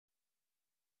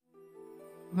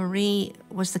Marie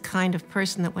was the kind of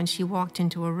person that when she walked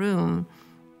into a room,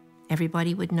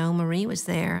 everybody would know Marie was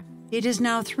there. It is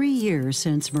now 3 years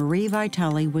since Marie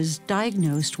Vitale was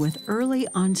diagnosed with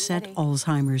early-onset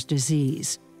Alzheimer's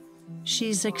disease.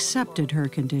 She's accepted her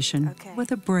condition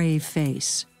with a brave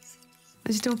face. I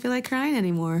just don't feel like crying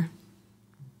anymore.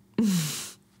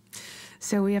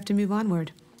 So we have to move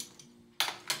onward.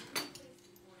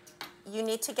 You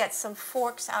need to get some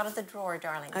forks out of the drawer,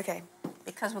 darling. Okay.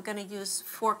 Because we're going to use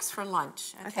forks for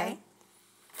lunch, okay?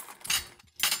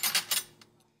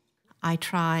 I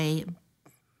try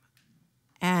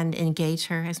and engage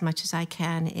her as much as I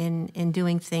can in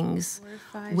doing things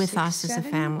with us as a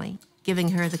family, giving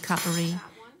her the cutlery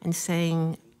and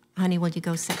saying, honey, will you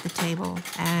go set the table?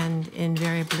 And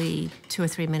invariably, 2 or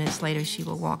 3 minutes later, she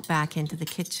will walk back into the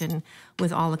kitchen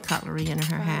with all the cutlery in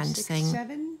her hand,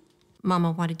 saying,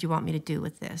 Mama, what did you want me to do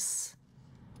with this?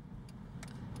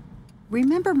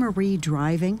 Remember Marie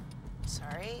driving?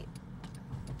 Sorry.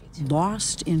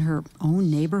 Lost in her own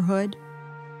neighborhood?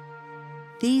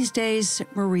 These days,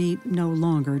 Marie no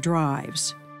longer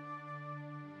drives.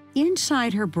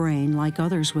 Inside her brain, like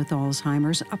others with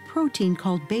Alzheimer's, a protein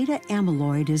called beta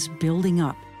amyloid is building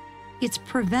up. It's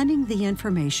preventing the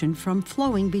information from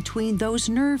flowing between those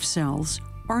nerve cells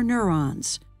or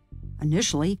neurons.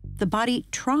 Initially, the body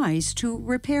tries to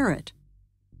repair it.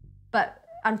 But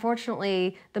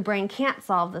unfortunately, the brain can't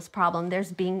solve this problem.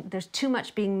 There's too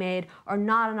much being made or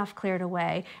not enough cleared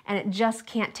away, and it just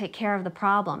can't take care of the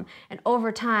problem. And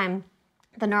over time,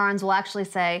 the neurons will actually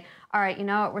say, all right, you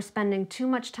know what, we're spending too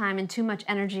much time and too much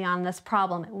energy on this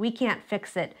problem. We can't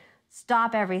fix it.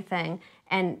 Stop everything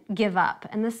and give up.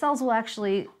 And the cells will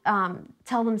actually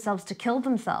tell themselves to kill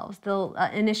themselves. They'll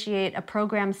initiate a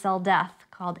programmed cell death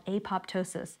called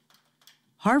apoptosis.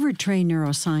 Harvard-trained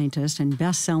neuroscientist and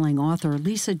best-selling author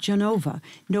Lisa Genova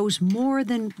knows more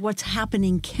than what's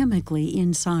happening chemically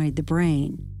inside the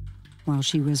brain. While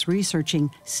she was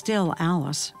researching Still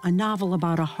Alice, a novel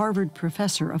about a Harvard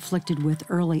professor afflicted with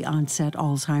early-onset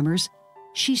Alzheimer's,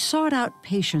 she sought out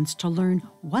patients to learn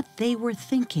what they were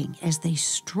thinking as they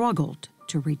struggled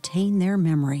to retain their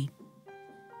memory.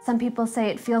 Some people say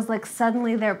it feels like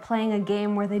suddenly they're playing a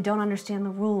game where they don't understand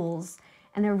the rules,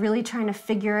 and they're really trying to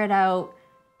figure it out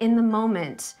in the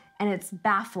moment, and it's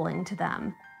baffling to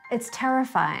them. It's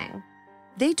terrifying.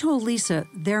 They told Lisa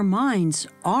their minds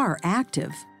are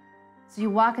active. So you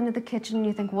walk into the kitchen and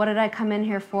you think, what did I come in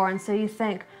here for? And so you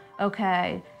think,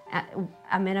 okay,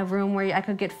 I'm in a room where I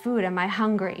could get food. Am I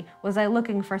hungry? Was I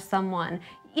looking for someone?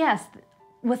 Yes,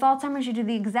 with Alzheimer's, you do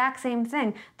the exact same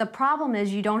thing. The problem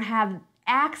is you don't have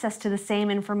access to the same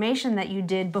information that you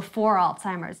did before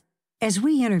Alzheimer's. As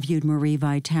we interviewed Marie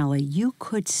Vitale, you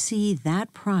could see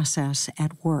that process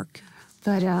at work.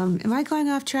 But am I going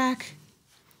off track?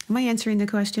 Am I answering the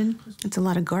question? It's a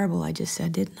lot of garble I just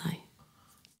said, didn't I?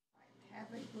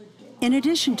 In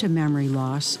addition to memory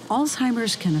loss,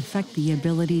 Alzheimer's can affect the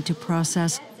ability to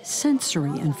process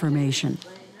sensory information,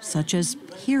 such as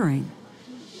hearing.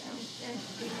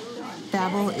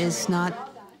 Babble is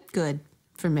not good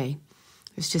for me.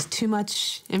 There's just too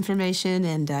much information,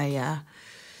 and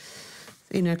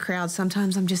in a crowd,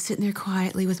 sometimes I'm just sitting there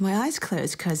quietly with my eyes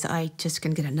closed because I just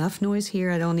can get enough noise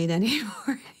here. I don't need any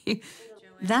more.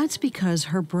 That's because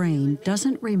her brain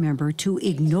doesn't remember to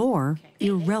ignore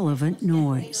irrelevant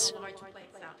noise.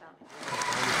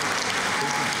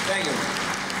 Thank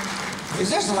you. Is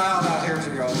this loud out here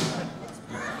for y'all?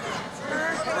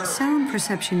 Sound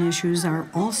perception issues are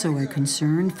also a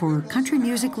concern for country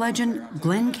music legend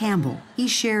Glenn Campbell. He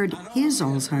shared his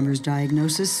Alzheimer's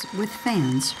diagnosis with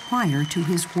fans prior to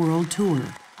his world tour.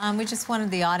 We just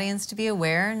wanted the audience to be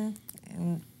aware,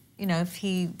 and you know, if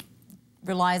he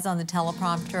relies on the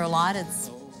teleprompter a lot, it's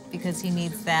because he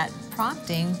needs that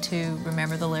prompting to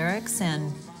remember the lyrics,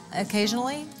 and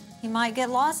occasionally he might get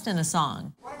lost in a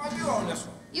song. What do I do on this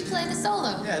one? You play the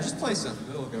solo. Yeah, just play something.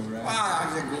 It'll go right.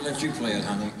 I think we'll let you play it,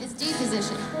 honey. It's D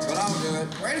position. But I'll do it.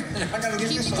 Wait a minute, I gotta get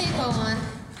Keep this the on. capo on.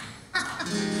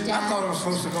 I Dad. thought I was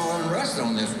supposed to go and rest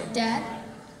on this one. Dad.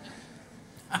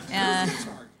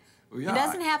 It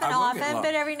doesn't happen often,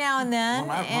 but every now and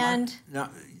then. Now,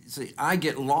 see, I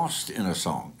get lost in a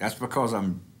song. That's because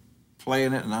I'm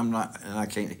playing it, and I'm not, and I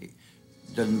can't. It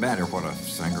doesn't matter what a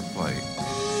singer plays.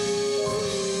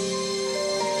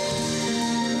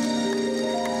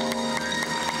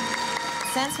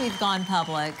 Since we've gone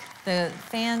public, the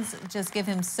fans just give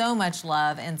him so much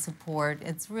love and support.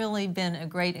 It's really been a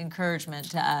great encouragement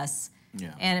to us.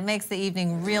 Yeah. And it makes the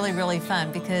evening really, really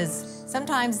fun because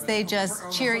sometimes they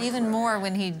just cheer even more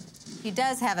when he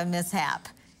does have a mishap,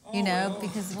 you know,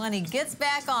 because when he gets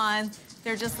back on,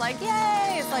 They're just like,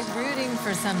 yay! It's like rooting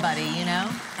for somebody, you know?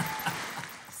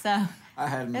 So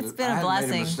it's been a blessing.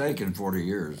 I made a mistake in 40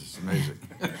 years. It's amazing.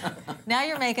 Now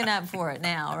you're making up for it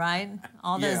now, right?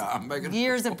 All those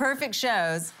years of perfect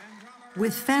shows.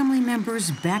 With family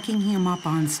members backing him up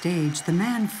on stage, the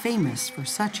man famous for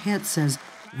such hits as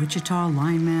Wichita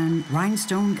Lineman,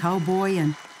 Rhinestone Cowboy,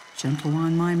 and Gentle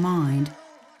on My Mind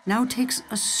now takes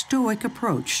a stoic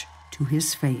approach to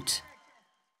his fate.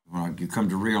 Well, you come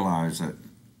to realize that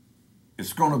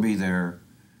it's going to be there,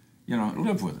 you know,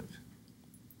 live with it.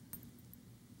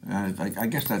 I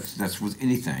guess that's with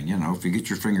anything, you know. If you get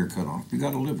your finger cut off, you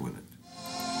got to live with it.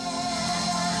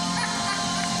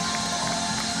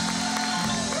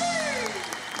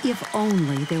 If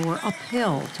only there were a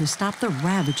pill to stop the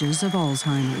ravages of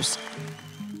Alzheimer's.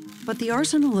 But the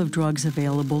arsenal of drugs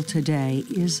available today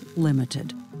is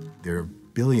limited. There are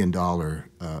billion-dollar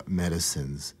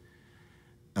medicines,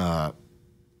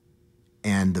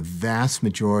 and the vast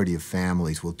majority of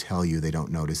families will tell you they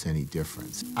don't notice any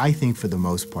difference. I think for the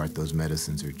most part, those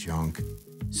medicines are junk.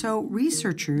 So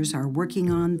researchers are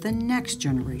working on the next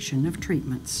generation of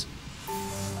treatments.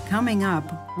 Coming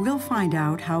up, we'll find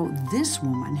out how this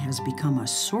woman has become a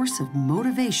source of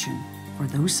motivation for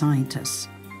those scientists.